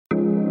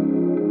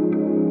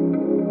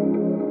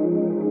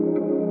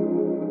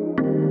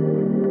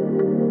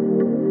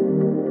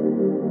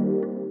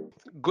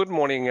Good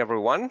morning,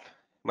 everyone.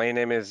 My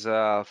name is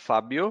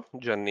Fabio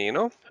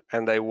Giannino,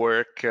 and I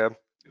work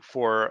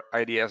for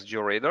IDS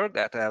Georadar,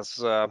 that, as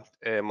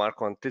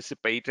Marco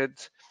anticipated,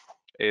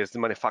 is the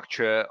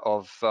manufacturer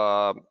of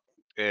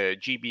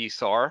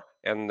GPR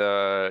and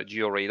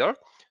Georadar,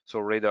 so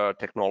radar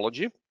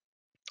technology.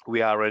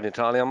 We are an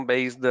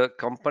Italian-based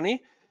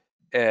company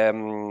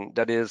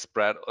that is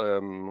spread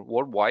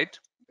worldwide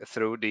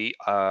through the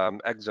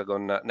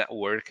Hexagon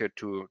network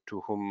to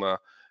whom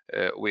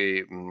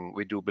we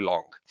do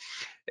belong.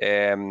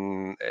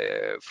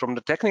 From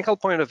the technical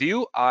point of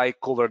view, I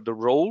cover the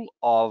role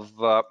of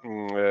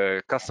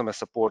customer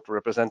support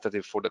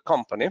representative for the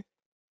company.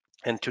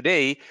 And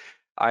today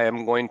I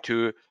am going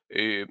to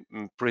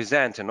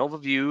present an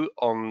overview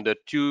on the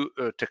two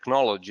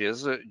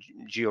technologies,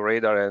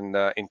 Georadar and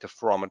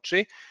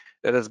interferometry,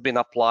 that has been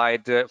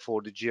applied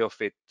for the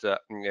GeoFit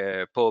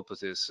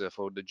purposes,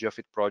 for the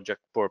GeoFit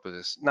project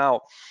purposes.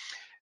 Now,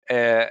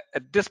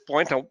 at this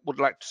point, I would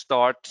like to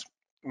start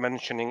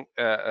mentioning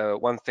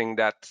one thing,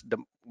 that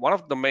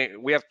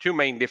we have two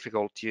main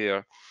difficulties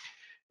here.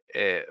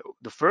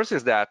 The first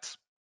is that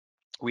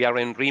we are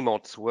in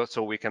remote,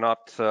 so we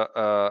cannot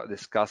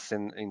discuss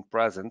in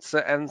presence.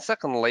 And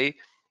secondly,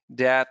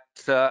 that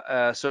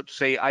so to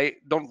say, I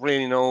don't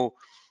really know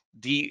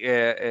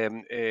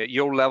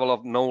your level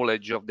of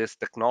knowledge of these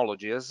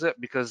technologies,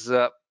 because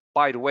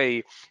by the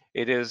way,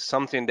 it is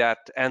something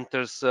that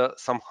enters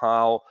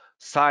somehow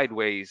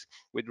sideways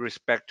with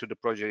respect to the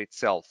project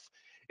itself.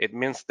 It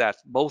means that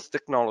both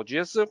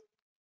technologies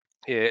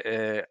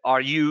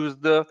are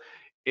used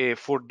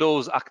for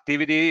those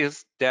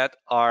activities that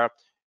are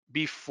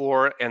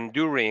before and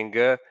during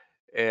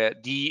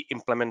the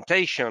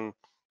implementation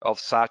of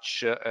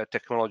such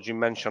technology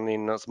mentioned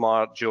in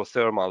smart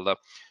geothermal,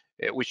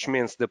 which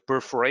means the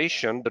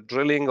perforation, the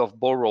drilling of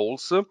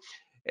boreholes,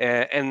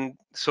 and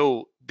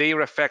so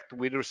their effect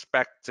with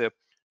respect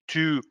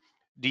to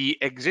the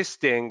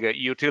existing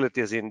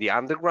utilities in the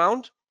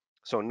underground,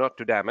 so not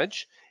to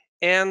damage,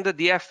 and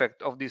the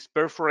effect of this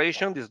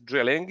perforation, this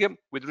drilling,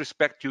 with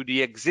respect to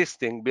the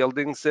existing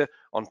buildings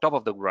on top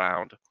of the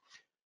ground.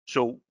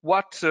 So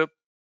what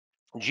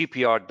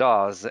GPR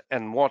does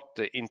and what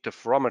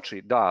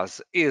interferometry does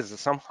is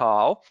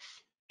somehow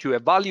to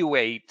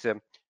evaluate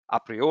a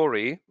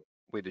priori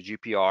with the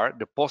GPR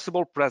the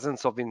possible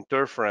presence of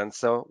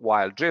interference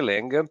while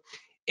drilling,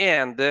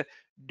 and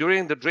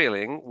during the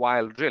drilling,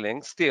 while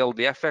drilling, still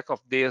the effect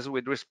of this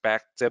with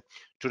respect to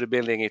the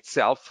building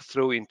itself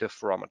through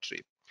interferometry.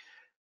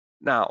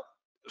 Now,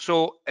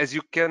 so as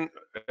you can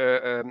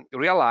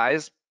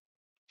realize,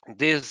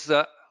 these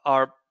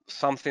are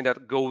something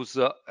that goes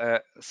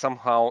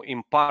somehow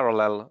in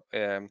parallel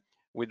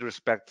with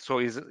respect, so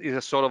is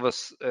a sort of a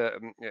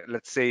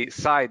let's say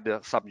side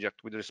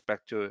subject with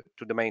respect to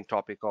the main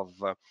topic of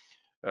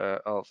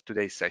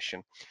today's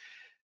session.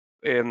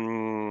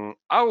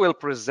 I will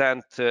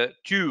present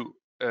two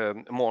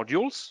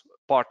modules,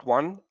 part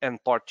 1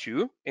 and part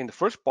 2. In the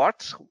first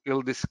part,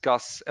 we'll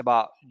discuss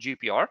about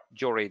GPR,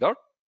 Georadar,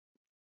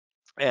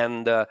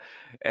 and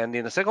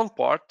in the second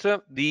part,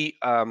 the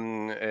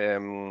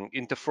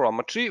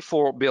interferometry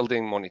for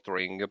building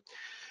monitoring.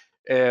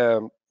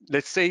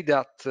 Let's say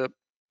that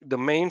the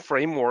main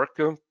framework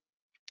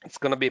it's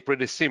going to be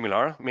pretty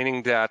similar,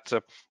 meaning that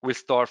we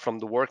start from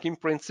the working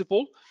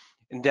principle,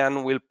 and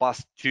then we'll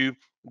pass to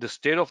the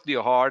state of the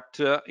art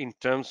in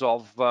terms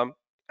of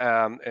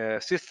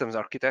systems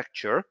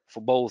architecture for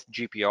both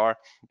GPR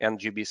and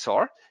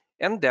GBSR,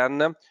 and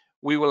then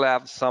we will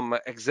have some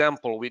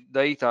example with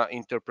data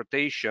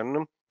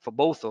interpretation for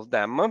both of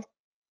them,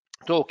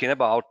 talking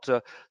about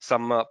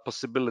some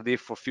possibility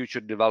for future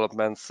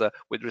developments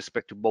with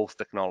respect to both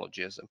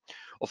technologies.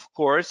 Of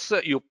course,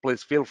 you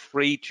please feel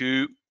free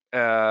to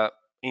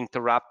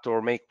interrupt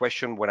or make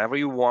question whenever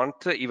you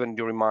want, even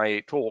during my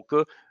talk,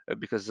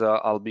 because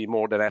I'll be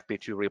more than happy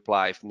to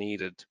reply if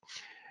needed,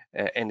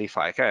 and if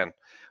I can,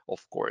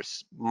 of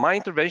course. My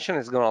intervention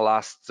is going to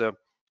last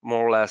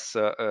more or less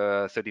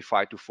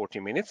 35 to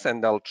 40 minutes,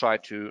 and I'll try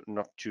to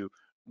not to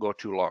go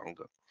too long.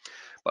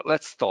 But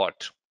let's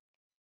start.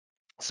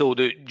 So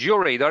the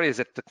Georadar is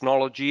a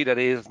technology that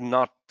is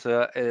not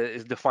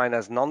is defined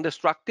as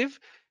non-destructive,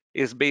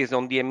 is based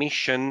on the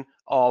emission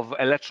of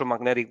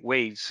electromagnetic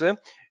waves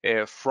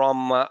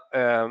from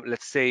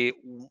let's say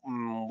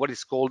what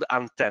is called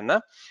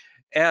antenna,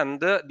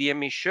 and the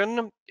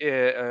emission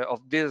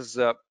of these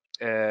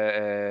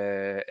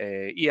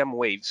EM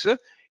waves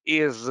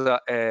is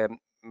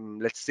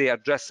let's say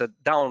addressed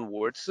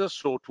downwards,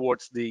 so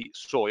towards the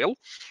soil,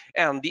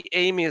 and the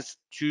aim is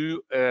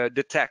to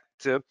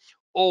detect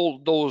all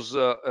those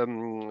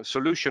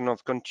solution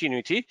of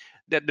continuity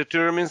that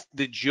determines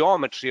the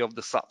geometry of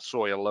the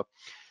subsoil.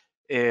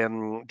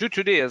 Due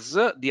to this,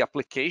 the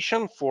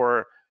application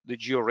for the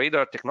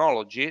Georadar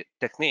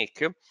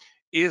technique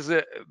is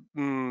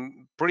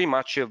pretty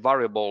much a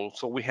variable.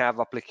 So we have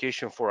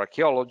application for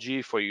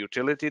archaeology, for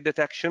utility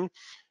detection.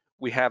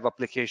 We have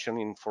application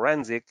in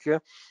forensic,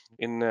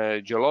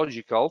 in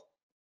geological,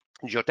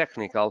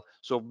 geotechnical,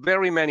 so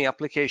very many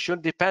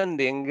applications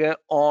depending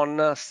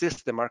on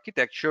system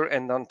architecture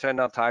and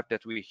antenna type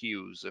that we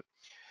use.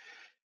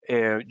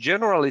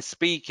 Generally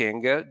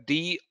speaking,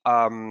 the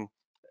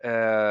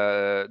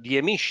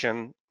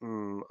emission,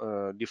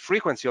 the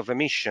frequency of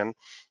emission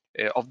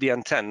of the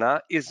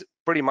antenna is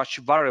pretty much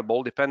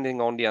variable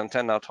depending on the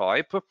antenna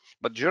type,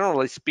 but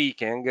generally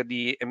speaking,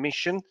 the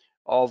emission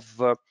of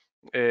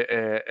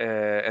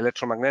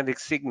electromagnetic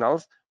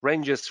signals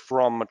ranges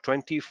from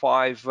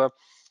 25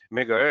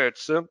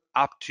 megahertz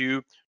up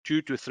to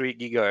 2 to 3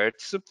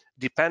 gigahertz,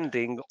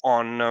 depending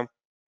on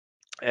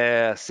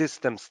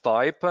systems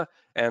type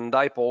and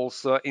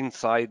dipoles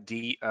inside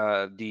the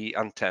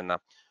antenna.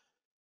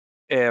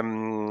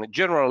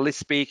 Generally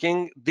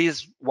speaking,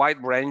 this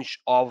wide range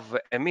of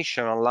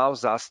emission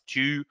allows us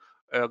to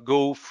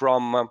go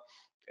from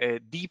a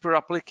deeper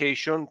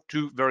application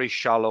to very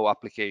shallow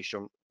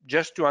application.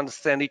 Just to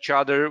understand each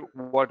other,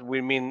 what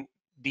we mean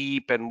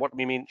deep and what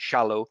we mean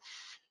shallow.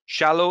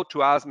 Shallow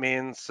to us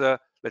means,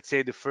 let's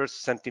say, the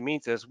first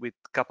centimeters with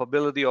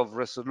capability of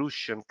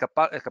resolution,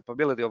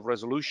 capability of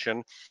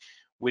resolution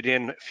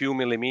within few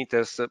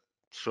millimeters,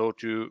 so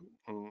to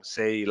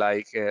say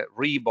like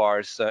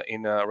rebars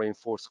in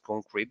reinforced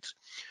concrete.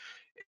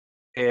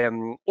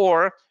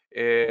 Or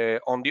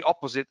on the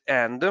opposite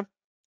end,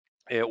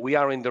 we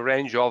are in the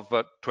range of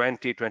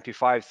 20,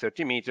 25,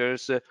 30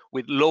 meters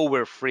with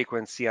lower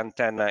frequency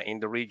antenna in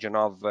the region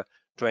of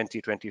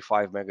 20,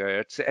 25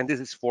 megahertz. And this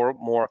is for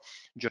more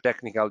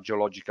geotechnical,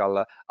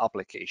 geological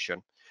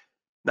application.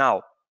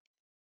 Now,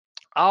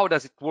 how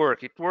does it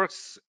work? It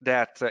works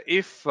that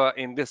if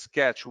in this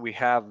sketch we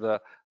have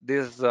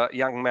this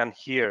young man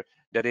here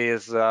that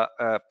is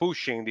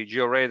pushing the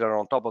georadar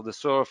on top of the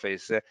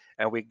surface,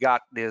 and we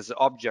got this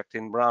object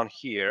in brown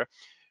here,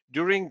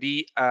 during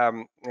the,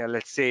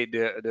 let's say,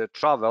 the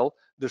travel,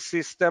 the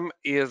system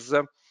is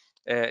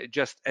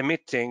just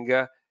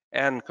emitting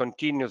and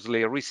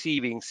continuously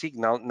receiving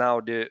signal. Now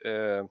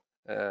it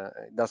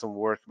doesn't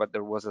work, but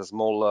there was a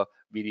small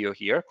video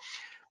here.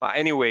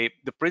 Anyway,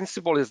 the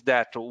principle is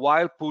that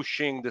while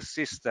pushing the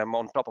system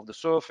on top of the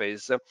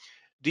surface,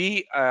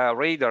 the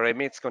radar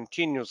emits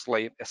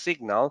continuously a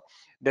signal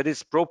that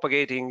is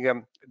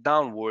propagating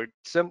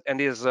downwards and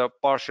is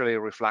partially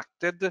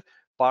reflected,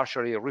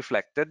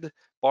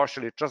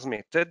 partially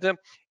transmitted,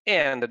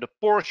 and the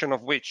portion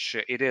of which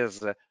it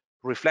is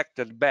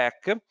reflected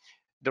back,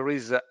 there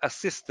is a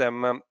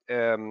system,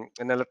 an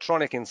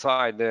electronic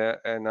inside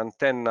an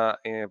antenna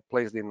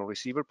placed in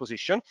receiver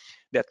position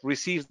that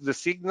receives the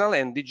signal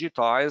and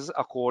digitizes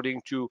according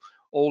to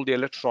all the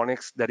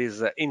electronics that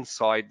is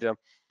inside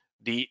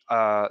the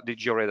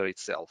georadar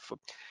itself.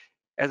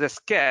 As a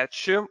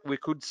sketch, we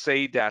could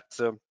say that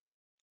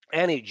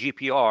any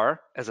GPR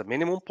as a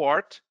minimum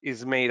part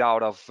is made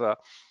out of a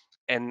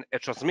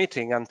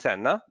transmitting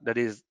antenna that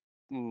is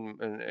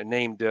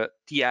named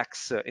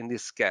TX in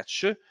this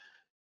sketch.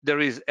 There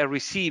is a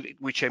receiver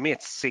which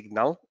emits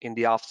signal in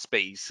the half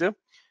space.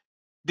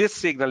 This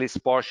signal is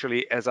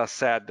partially, as I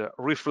said,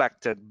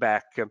 reflected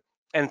back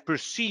and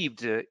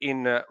perceived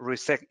in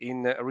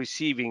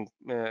receiving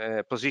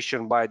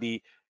position by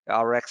the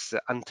RX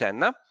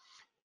antenna.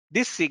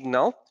 This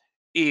signal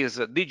is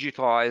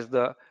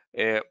digitized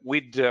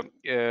with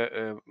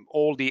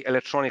all the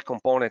electronic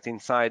component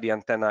inside the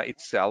antenna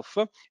itself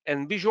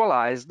and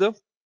visualized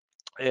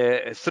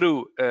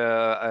through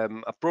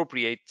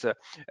appropriate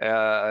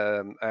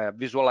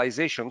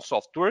visualization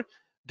software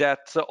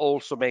that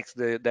also makes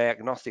the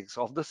diagnostics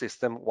of the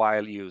system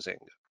while using.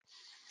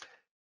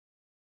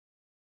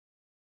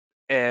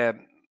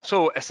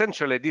 So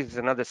essentially, this is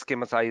another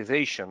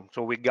schematization.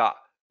 So we got,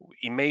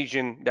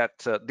 imagine that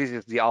this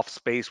is the half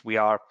space we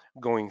are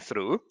going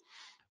through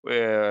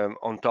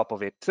on top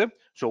of it.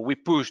 So we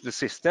push the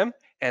system,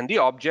 and the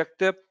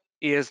object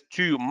is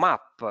to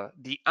map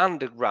the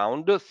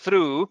underground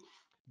through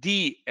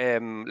the,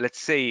 let's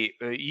say,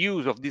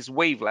 use of these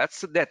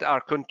wavelets that are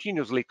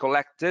continuously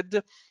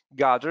collected,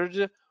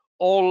 gathered,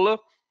 all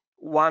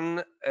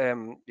one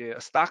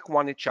stack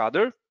one each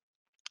other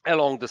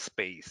along the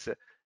space.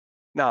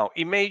 Now,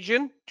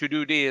 imagine to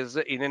do this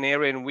in an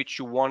area in which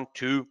you want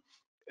to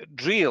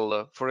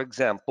drill, for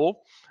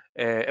example,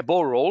 a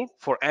borehole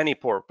for any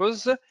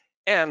purpose,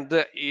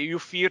 and you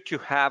fear to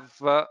have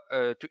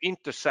to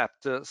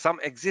intercept some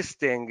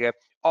existing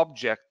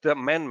object,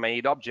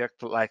 man-made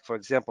object, like, for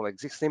example,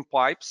 existing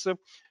pipes,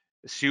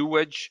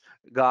 sewage,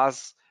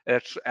 gas,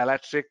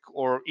 electric,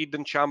 or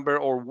hidden chamber,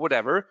 or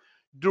whatever,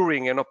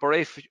 during an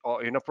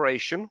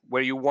operation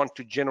where you want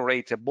to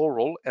generate a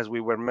borehole, as we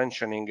were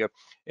mentioning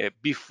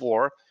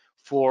before,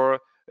 for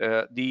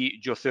the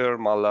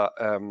geothermal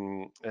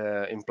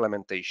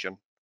implementation.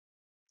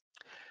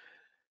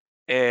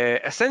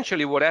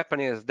 Essentially, what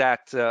happened is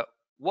that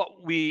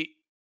what we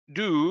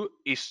do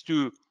is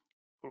to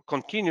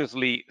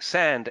continuously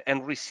send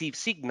and receive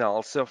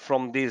signals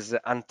from this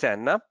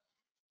antenna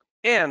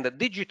and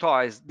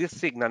digitize this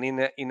signal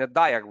in a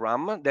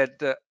diagram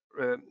that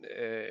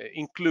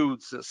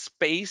includes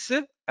space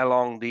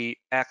along the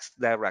x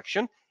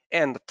direction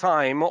and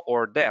time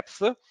or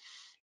depth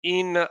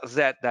in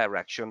that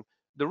direction.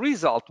 The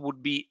result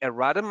would be a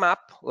radar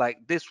map like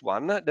this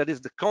one, that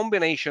is the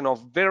combination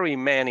of very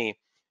many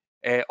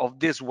of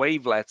these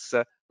wavelets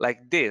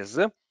like this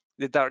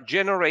that are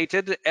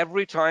generated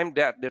every time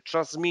that the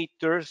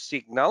transmitter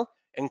signal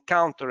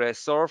encounters a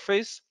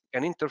surface,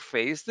 an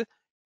interface,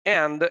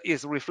 and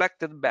is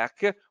reflected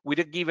back with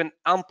a given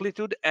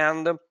amplitude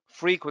and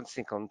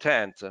frequency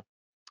content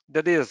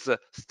that is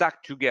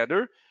stuck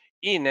together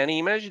in an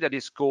image that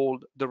is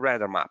called the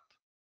radar map.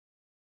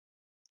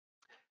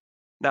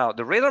 Now,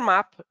 the radar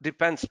map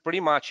depends pretty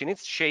much in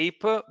its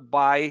shape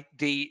by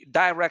the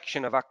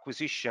direction of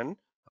acquisition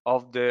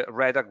of the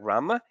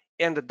radargram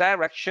and the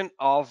direction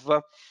of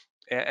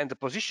and the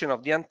position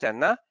of the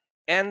antenna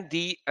and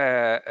the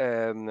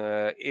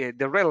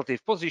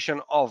relative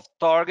position of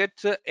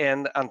target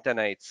and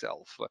antenna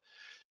itself.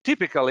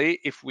 Typically,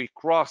 if we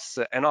cross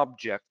an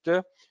object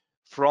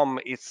from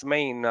its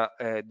main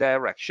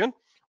direction,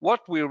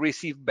 what we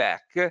receive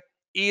back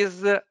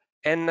is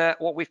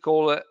what we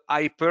call a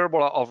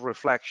hyperbola of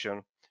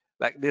reflection,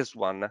 like this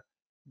one,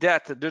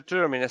 that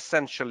determine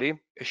essentially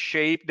a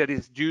shape that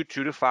is due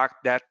to the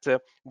fact that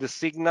the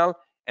signal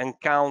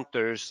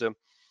encounters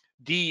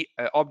the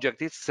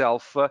object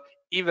itself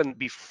even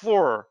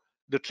before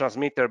the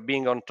transmitter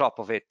being on top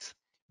of it,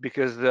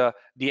 because the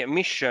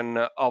emission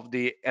of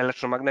the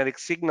electromagnetic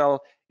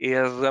signal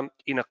is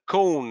in a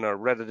cone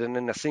rather than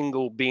in a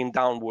single beam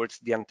downwards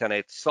the antenna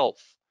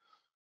itself.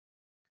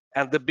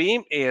 And the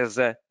beam is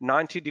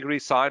 90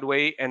 degrees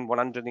sideways and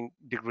 100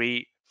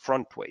 degree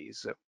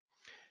frontways.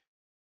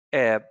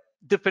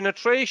 The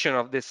penetration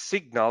of this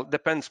signal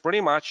depends pretty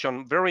much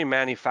on very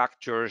many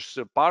factors.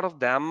 Part of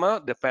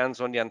them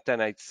depends on the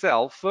antenna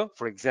itself,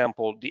 for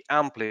example, the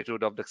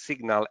amplitude of the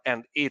signal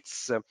and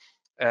its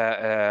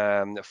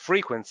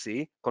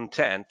frequency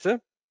content,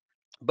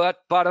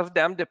 but part of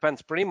them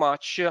depends pretty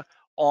much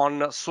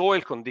on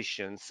soil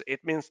conditions.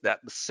 It means that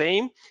the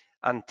same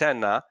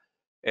antenna,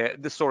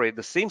 the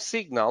same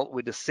signal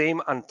with the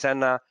same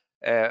antenna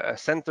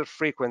center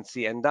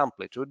frequency and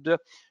amplitude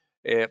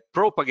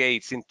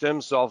propagates in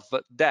terms of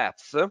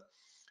depth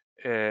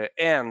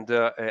and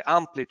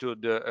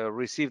amplitude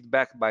received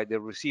back by the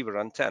receiver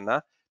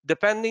antenna,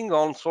 depending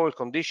on soil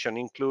condition,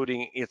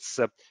 including its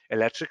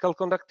electrical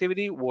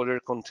conductivity, water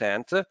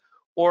content,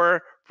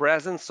 or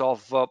presence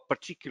of a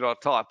particular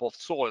type of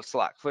soils,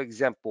 like, for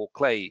example,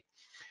 clay.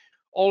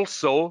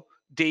 Also,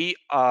 the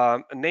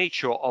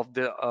nature of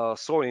the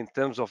soil in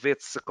terms of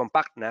its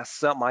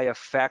compactness might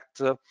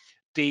affect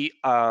the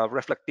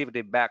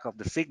reflectivity back of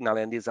the signal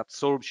and its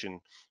absorption.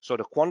 So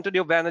the quantity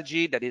of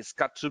energy that is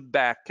captured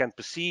back and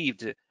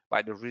perceived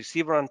by the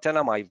receiver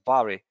antenna might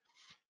vary.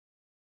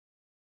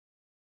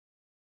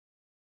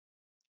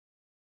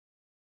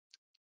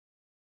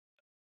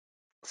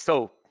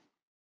 So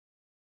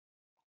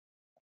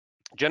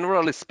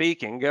generally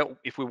speaking,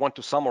 if we want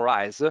to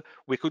summarize,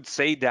 we could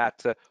say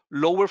that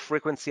lower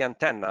frequency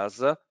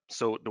antennas,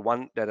 so the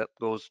one that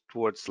goes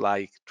towards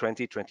like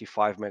 20,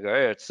 25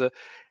 megahertz,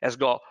 has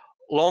got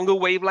longer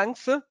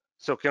wavelengths,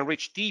 so can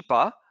reach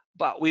deeper,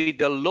 but with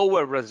a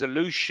lower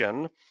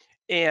resolution.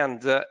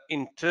 And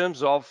in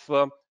terms of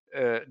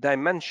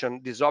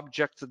dimension, these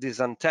objects,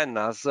 these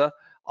antennas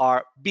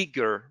are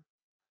bigger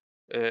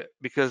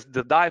because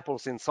the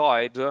dipoles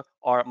inside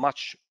are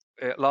much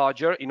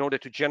larger in order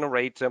to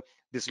generate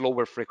this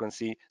lower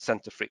frequency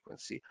center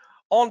frequency.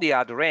 On the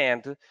other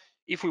hand,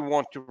 if we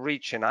want to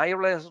reach an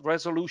higher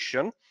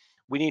resolution,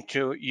 we need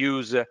to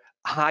use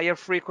higher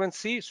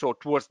frequency, so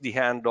towards the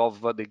end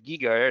of the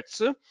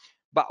gigahertz,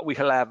 but we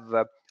will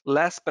have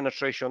less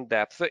penetration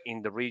depth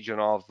in the region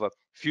of a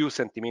few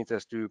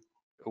centimeters to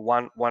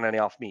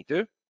 1.5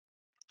 meters,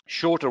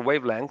 shorter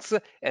wavelengths,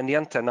 and the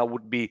antenna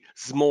would be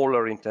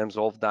smaller in terms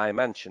of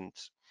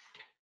dimensions.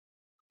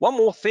 One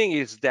more thing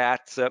is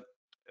that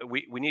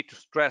we need to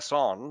stress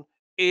on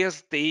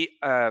is the,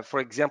 for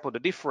example, the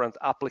different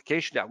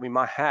application that we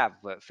might have.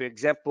 For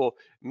example,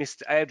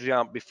 Mr.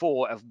 Adrian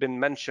before have been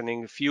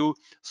mentioning a few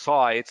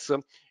sites,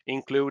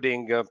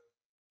 including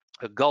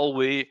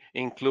Galway,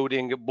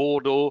 including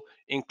Bordeaux,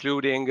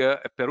 including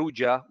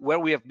Perugia, where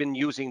we have been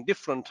using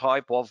different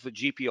type of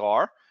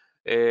GPR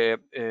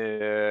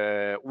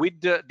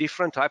with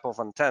different type of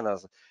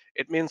antennas.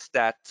 It means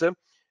that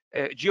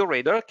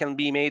Georadar can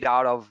be made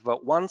out of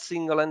one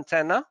single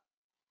antenna,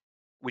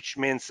 which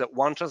means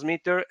one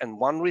transmitter and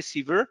one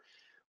receiver,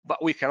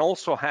 but we can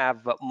also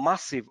have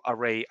massive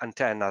array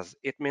antennas.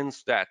 It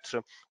means that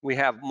we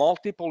have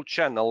multiple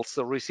channels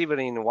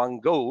receiving in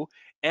one go,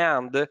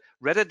 and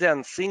rather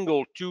than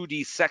single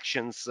 2D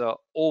sections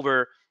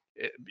over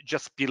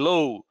just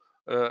below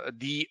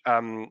the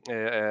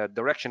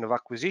direction of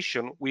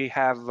acquisition, we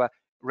have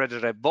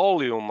rather a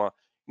volume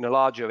in a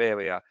larger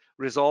area,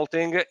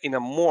 resulting in a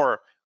more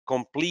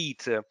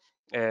complete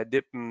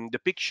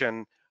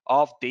depiction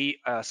of the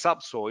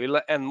subsoil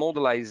and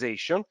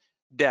modelization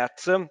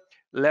that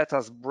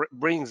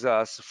brings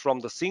us from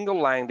the single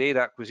line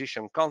data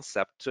acquisition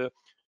concept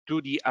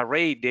to the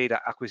array data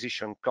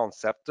acquisition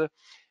concept.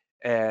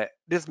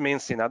 This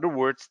means, in other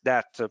words,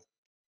 that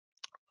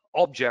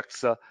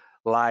objects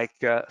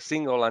like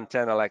single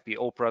antenna like the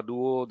Opera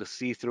Duo, the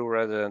see-through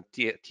rather than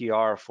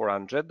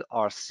TR400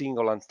 are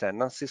single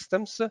antenna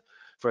systems.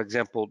 For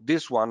example,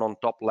 this one on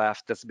top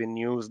left has been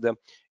used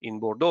in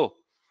Bordeaux,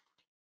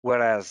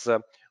 whereas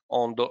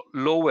on the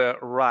lower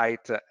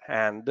right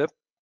hand,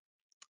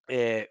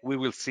 we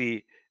will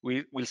see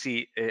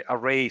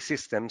array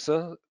systems,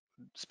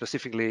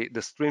 specifically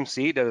the Stream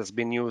C that has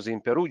been used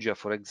in Perugia,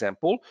 for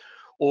example,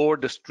 or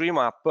the Stream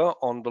Up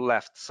on the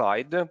left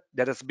side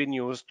that has been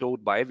used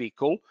towed by a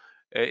vehicle,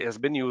 has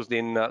been used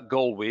in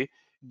Galway,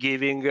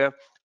 giving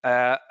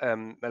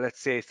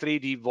let's say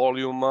 3D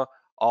volume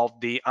of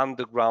the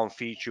underground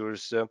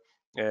features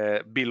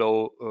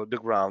below the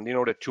ground in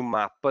order to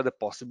map the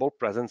possible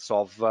presence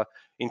of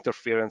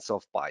interference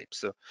of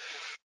pipes.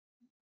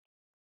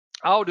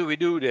 How do we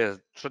do this?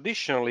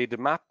 Traditionally, the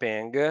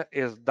mapping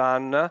is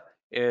done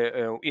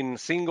in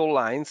single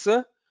lines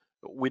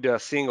with a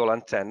single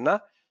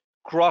antenna,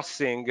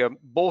 crossing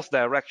both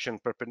directions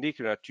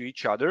perpendicular to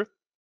each other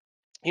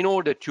in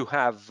order to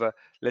have,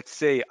 let's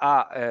say,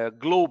 a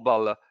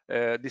global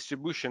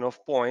distribution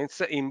of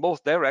points in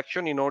both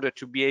directions in order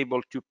to be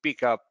able to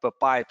pick up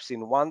pipes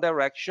in one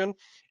direction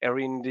or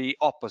in the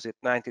opposite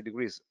 90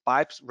 degrees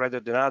pipes rather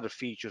than other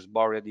features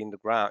buried in the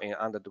ground,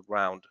 under the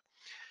ground.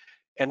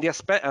 And the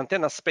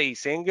antenna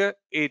spacing,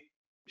 it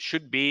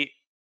should be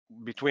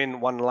between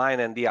one line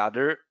and the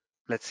other,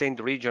 let's say in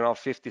the region of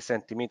 50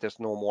 centimeters,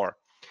 no more.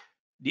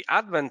 The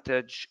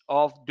advantage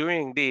of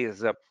doing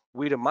this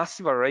with a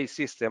massive array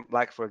system,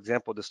 like for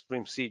example the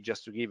Stream C,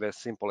 just to give a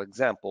simple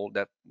example,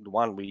 that the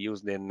one we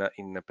used in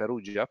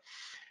Perugia,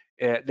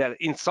 that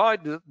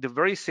inside the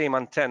very same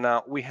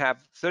antenna we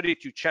have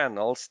 32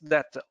 channels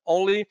that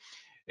only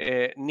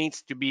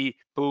needs to be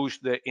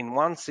pushed in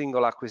one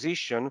single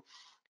acquisition,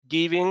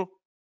 giving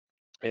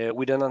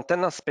with an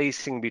antenna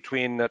spacing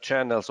between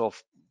channels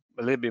of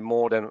a little bit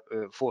more than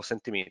 4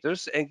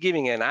 centimeters, and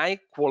giving an high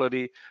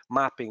quality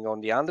mapping on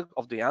the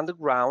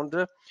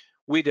underground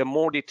with a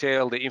more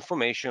detailed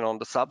information on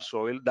the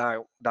subsoil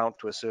down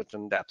to a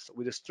certain depth.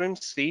 With the Stream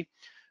C,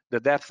 the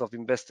depth of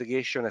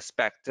investigation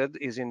expected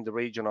is in the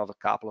region of a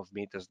couple of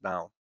meters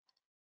down.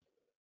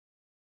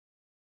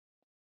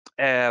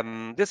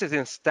 This is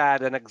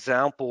instead an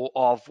example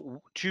of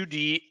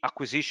 2D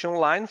acquisition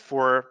line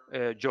for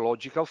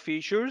geological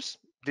features.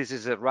 This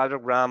is a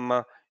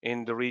radargram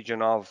in the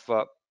region of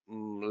a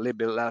little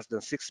bit less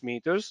than 6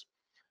 meters,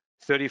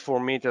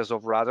 34 meters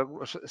of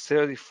radar,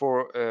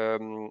 34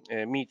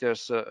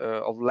 meters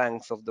of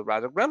length of the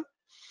radargram.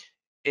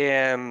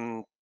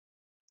 And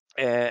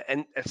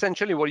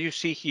essentially what you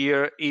see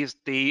here is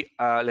the,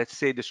 let's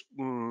say, this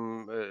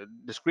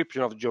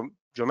description of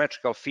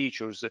geometrical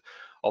features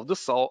of the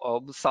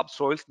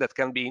subsoils that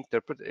can be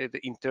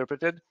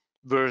interpreted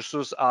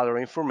versus other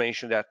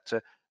information that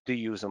the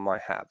user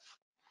might have.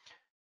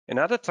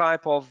 Another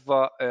type of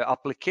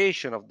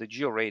application of the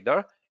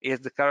Georadar is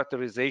the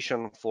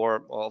characterization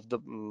of the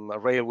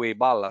railway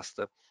ballast,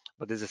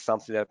 but this is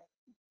something that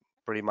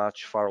pretty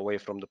much far away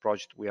from the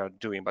project we are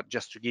doing. But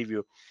just to give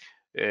you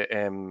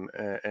an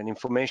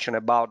information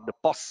about the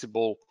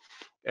possible,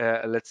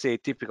 let's say,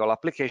 typical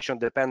application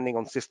depending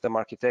on system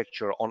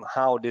architecture, on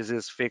how this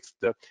is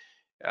fixed in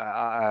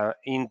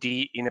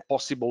a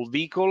possible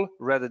vehicle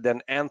rather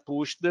than hand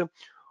pushed,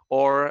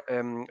 or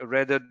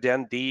rather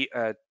than the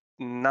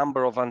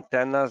number of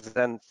antennas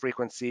and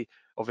frequency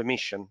of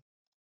emission.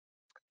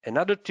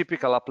 Another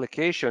typical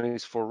application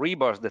is for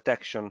rebars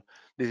detection.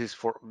 This is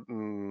for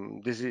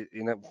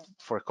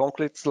for a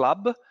concrete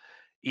slab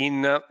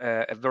in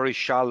a very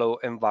shallow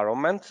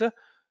environment.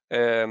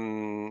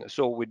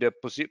 So with the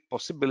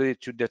possibility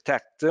to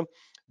detect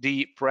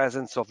the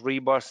presence of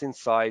rebars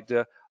inside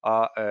a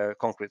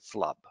concrete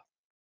slab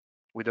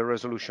with a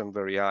resolution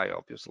very high,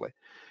 obviously.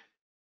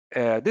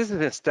 This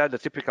is instead a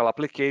typical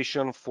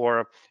application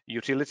for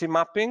utility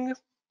mapping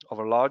of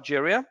a large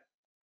area.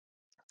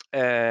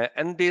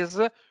 And this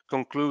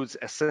concludes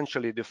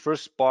essentially the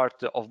first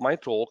part of my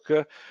talk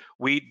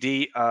with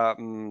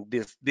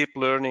this deep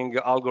learning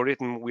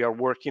algorithm we are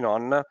working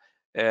on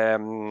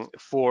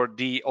for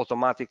the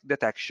automatic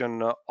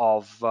detection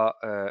of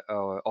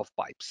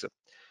pipes.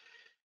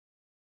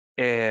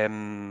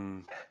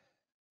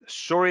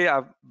 Sorry,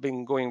 I've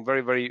been going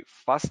very, very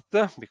fast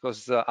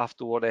because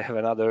afterward I have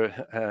another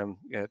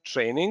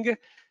training.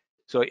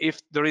 So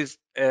if there is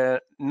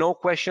no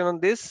question on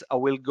this, I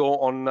will go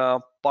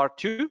on part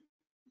 2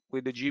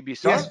 with the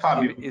GBSR. Yes,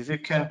 Fabio, you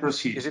can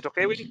proceed. Is it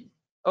okay with you?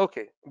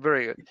 Okay,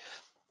 very good,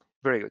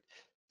 very good.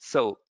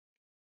 So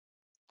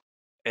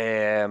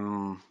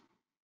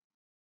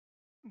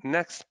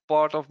next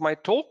part of my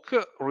talk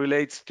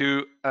relates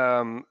to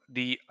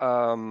the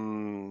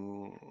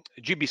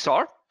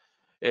GBSR,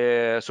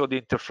 so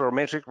the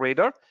interferometric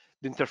radar.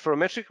 The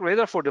interferometric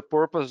radar, for the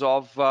purpose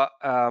of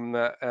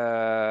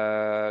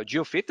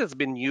geofit, has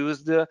been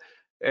used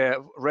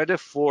rather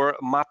for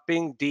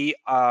mapping the,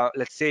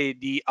 let's say,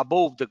 the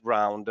above the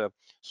ground.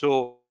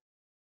 So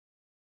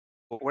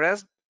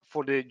whereas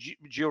for the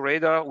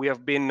Georadar, we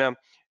have been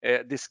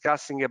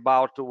discussing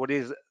about what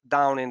is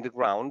down in the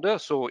ground,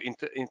 so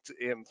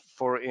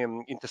for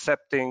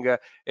intercepting,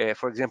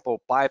 for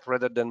example, pipe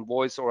rather than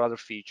voids or other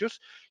features.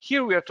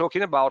 Here we are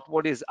talking about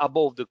what is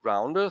above the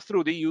ground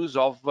through the use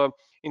of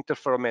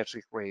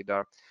interferometric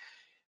radar.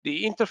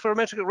 The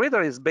interferometric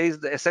radar is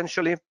based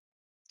essentially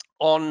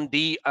on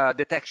the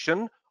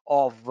detection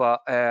of,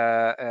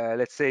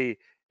 let's say,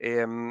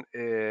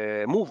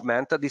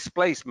 movement,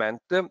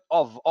 displacement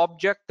of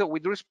object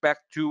with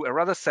respect to a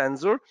radar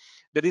sensor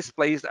that is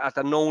placed at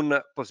a known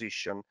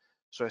position.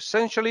 So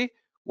essentially,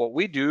 what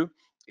we do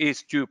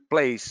is to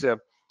place,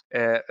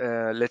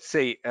 let's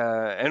say,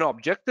 an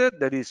object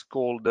that is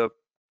called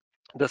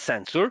the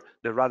sensor,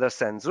 the radar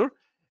sensor,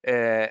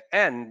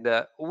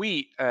 and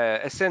we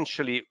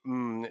essentially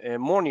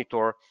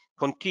monitor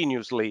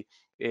continuously,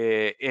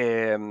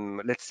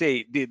 let's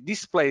say, the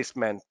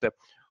displacement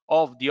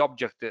of the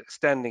object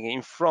standing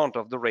in front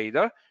of the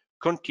radar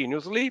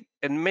continuously,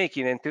 and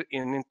making an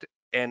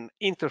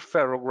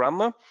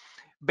interferogram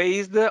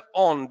based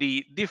on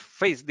the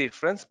phase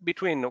difference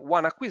between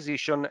one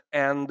acquisition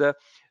and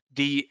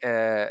the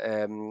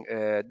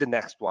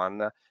next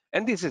one.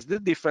 And this is the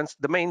difference,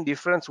 the main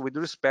difference with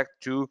respect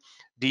to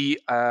the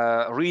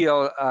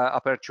real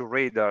aperture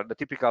radar, the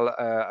typical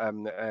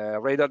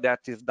radar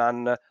that is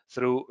done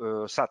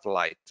through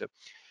satellite.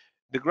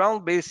 The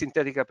ground-based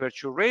synthetic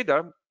aperture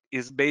radar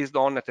is based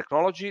on a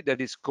technology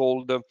that is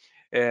called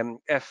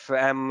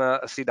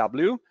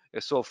FMCW,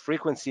 so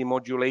frequency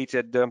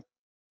modulated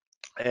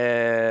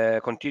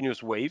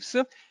continuous waves,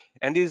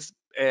 and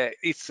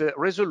its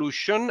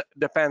resolution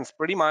depends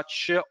pretty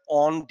much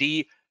on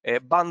the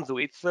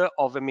bandwidth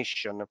of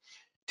emission.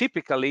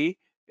 Typically,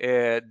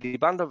 the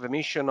band of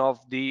emission of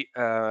the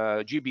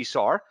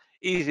GPR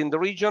is in the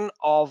region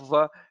of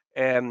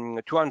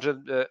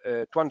 200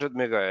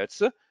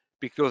 megahertz,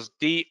 because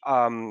the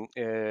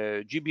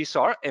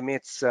GPR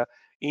emits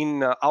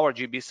in our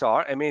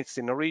GPR emits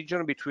in a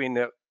region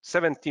between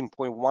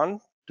 17.1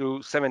 to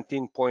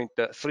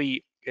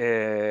 17.3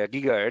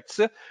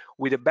 gigahertz,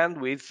 with a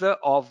bandwidth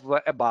of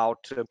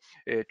about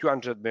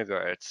 200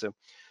 megahertz.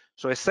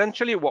 So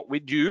essentially what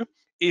we do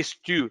is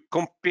to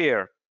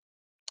compare,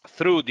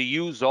 through the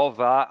use of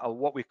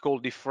what we call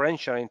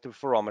differential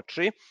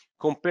interferometry,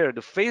 compare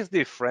the phase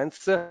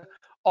difference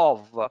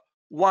of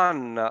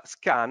one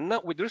scan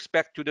with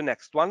respect to the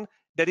next one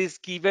that is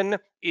given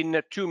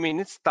in 2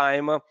 minutes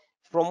time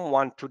from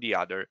one to the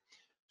other.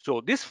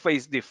 So this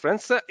phase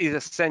difference is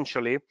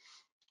essentially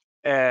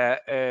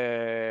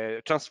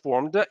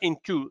transformed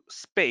into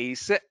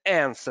space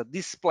and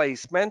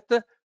displacement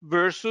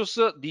versus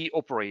the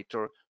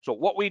operator. So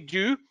what we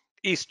do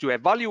is to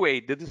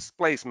evaluate the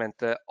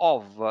displacement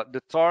of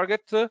the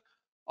target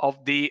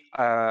of the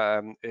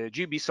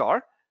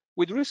GPR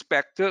with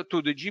respect to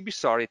the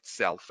GPR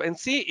itself, and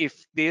see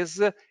if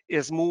this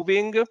is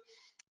moving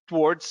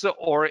towards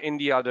or in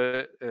the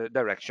other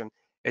direction.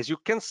 As you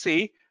can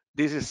see,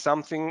 this is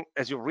something,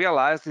 as you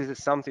realize, this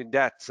is something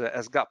that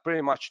has got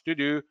pretty much to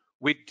do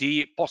with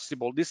the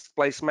possible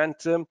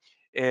displacement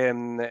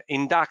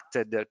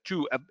inducted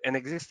to an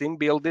existing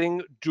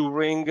building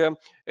during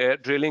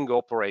drilling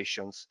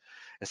operations.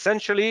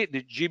 Essentially,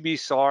 the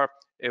GPR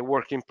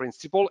working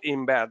principle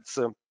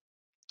embeds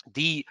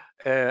the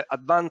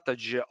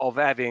advantage of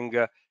having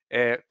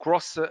a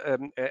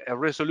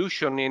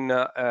resolution in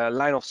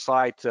line of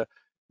sight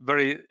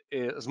very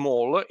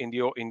small, in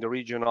the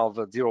region of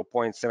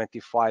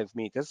 0.75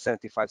 meters,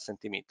 75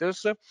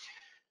 centimeters,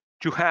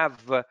 to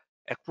have a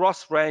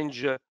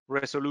cross-range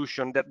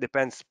resolution that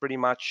depends pretty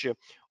much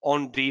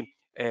on the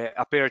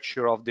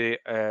aperture of the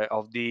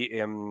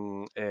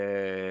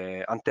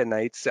antenna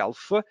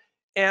itself,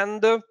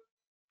 and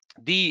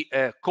the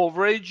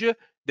coverage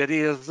that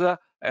is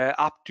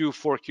up to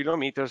 4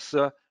 kilometers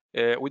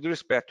with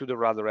respect to the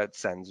radar head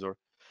sensor.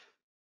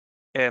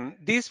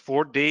 This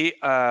for the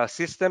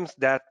systems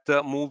that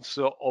moves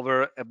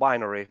over a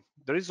binary.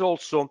 There is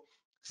also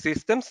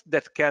systems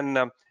that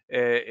can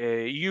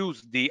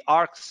use the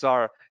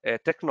ArcSAR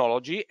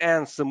technology,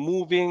 and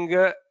moving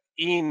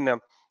in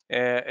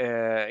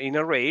an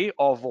array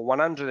of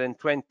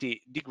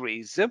 120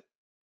 degrees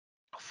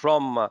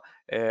from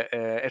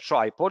a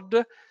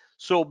tripod.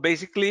 So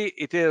basically,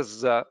 it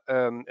is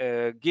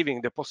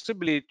giving the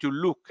possibility to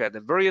look at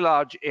a very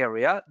large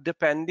area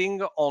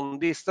depending on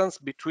distance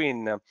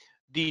between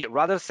the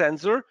radar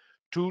sensor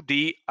to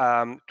the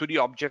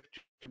object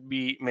to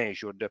be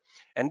measured.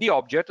 And the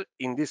object,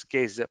 in this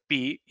case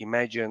P,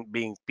 imagine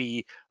being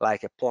P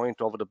like a point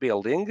of the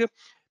building,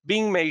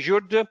 being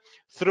measured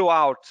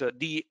throughout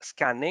the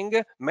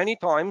scanning many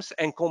times,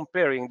 and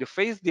comparing the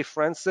phase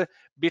difference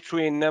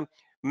between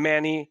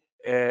many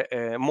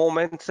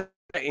moments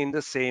in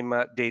the same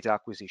data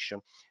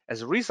acquisition.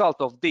 As a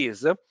result of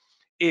this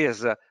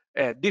is a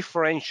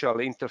differential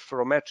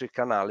interferometric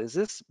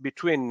analysis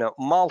between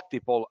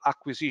multiple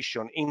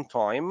acquisition in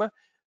time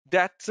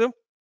that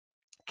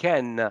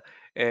can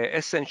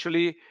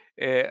essentially,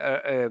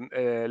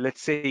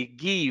 let's say,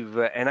 give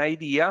an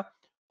idea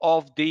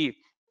of the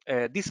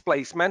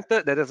displacement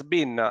that has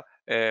been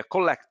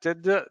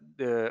collected,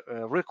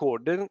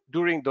 recorded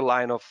during the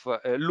line of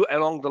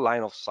along the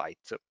line of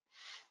sight.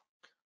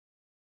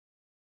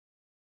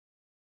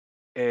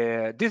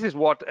 This is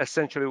what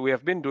essentially we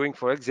have been doing,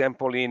 for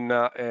example, in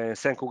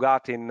Sant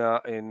Cugat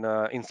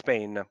in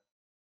Spain.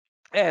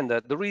 And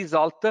the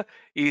result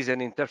is an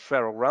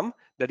interferogram,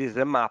 that is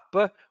a map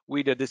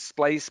with a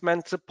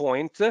displacement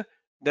point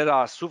that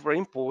are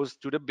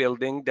superimposed to the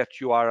building that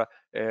you are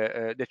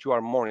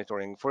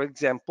monitoring. For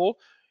example,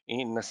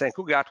 in Sant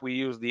Cugat, we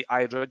use the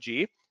Hydra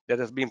G that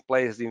has been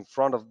placed in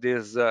front of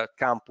this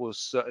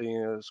campus,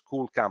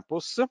 school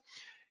campus.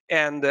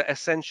 And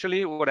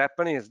essentially what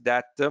happened is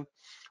that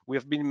we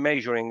have been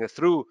measuring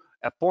through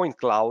a point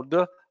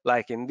cloud,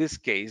 like in this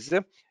case,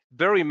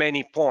 very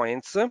many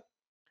points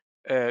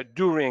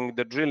during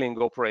the drilling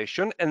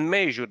operation, and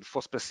measured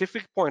for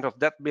specific point of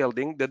that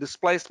building the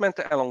displacement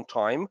along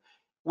time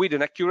with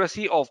an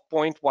accuracy of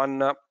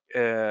 0.1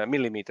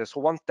 millimeters,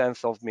 so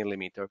 1/10 of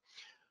millimeter.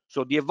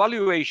 So the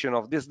evaluation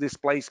of this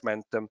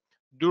displacement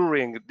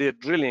during the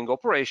drilling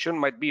operation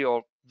might be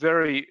of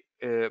very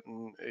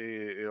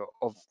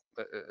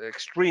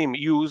extreme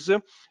use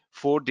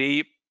for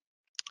the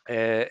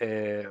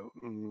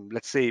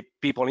let's say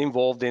people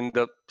involved in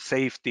the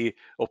safety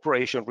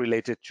operation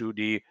related to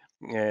the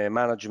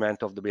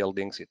management of the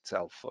buildings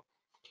itself.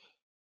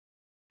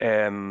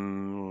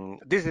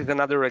 This is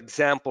another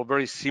example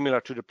very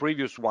similar to the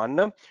previous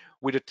one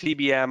with a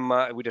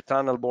TBM, with a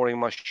tunnel boring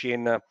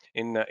machine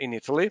in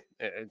Italy.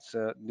 It's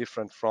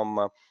different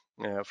from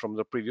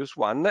the previous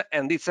one,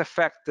 and its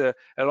effect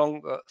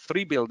along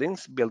 3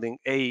 buildings, building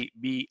A,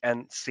 B,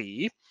 and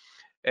C,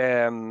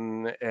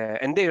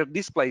 and their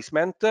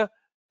displacement,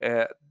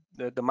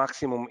 the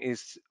maximum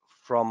is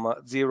from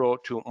 0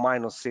 to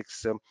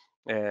 -6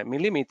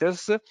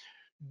 millimeters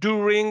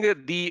during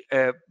the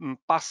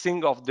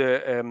passing of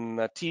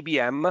the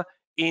TBM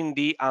in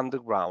the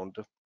underground.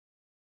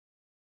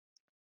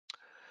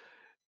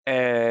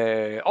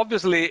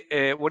 Obviously,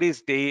 what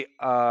is the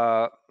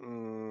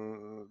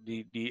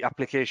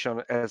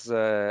application as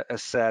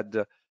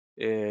said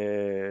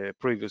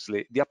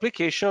previously? The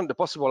application,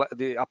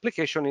 the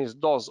application is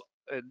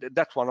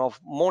that one of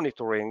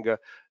monitoring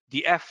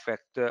the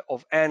effect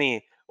of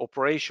any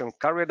operation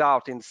carried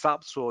out in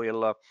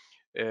subsoil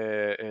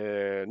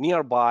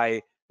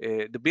nearby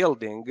the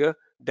building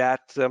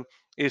that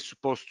is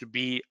supposed to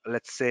be,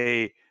 let's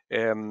say,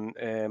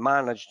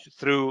 managed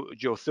through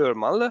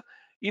geothermal,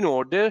 in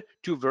order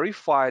to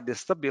verify the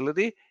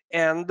stability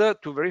and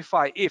to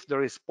verify if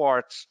there is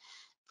parts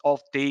of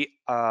the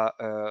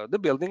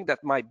building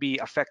that might be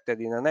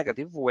affected in a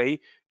negative way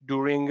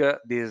during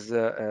this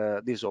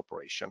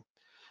operation.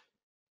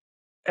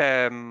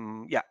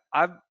 Yeah,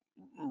 I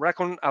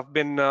reckon I've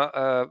been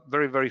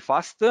very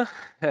fast,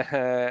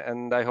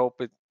 and I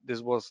hope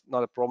this was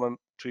not a problem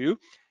to you.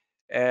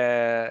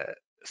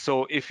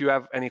 So if you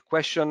have any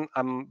question,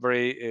 I'm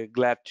very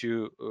glad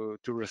to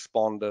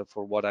respond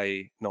for what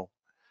I know.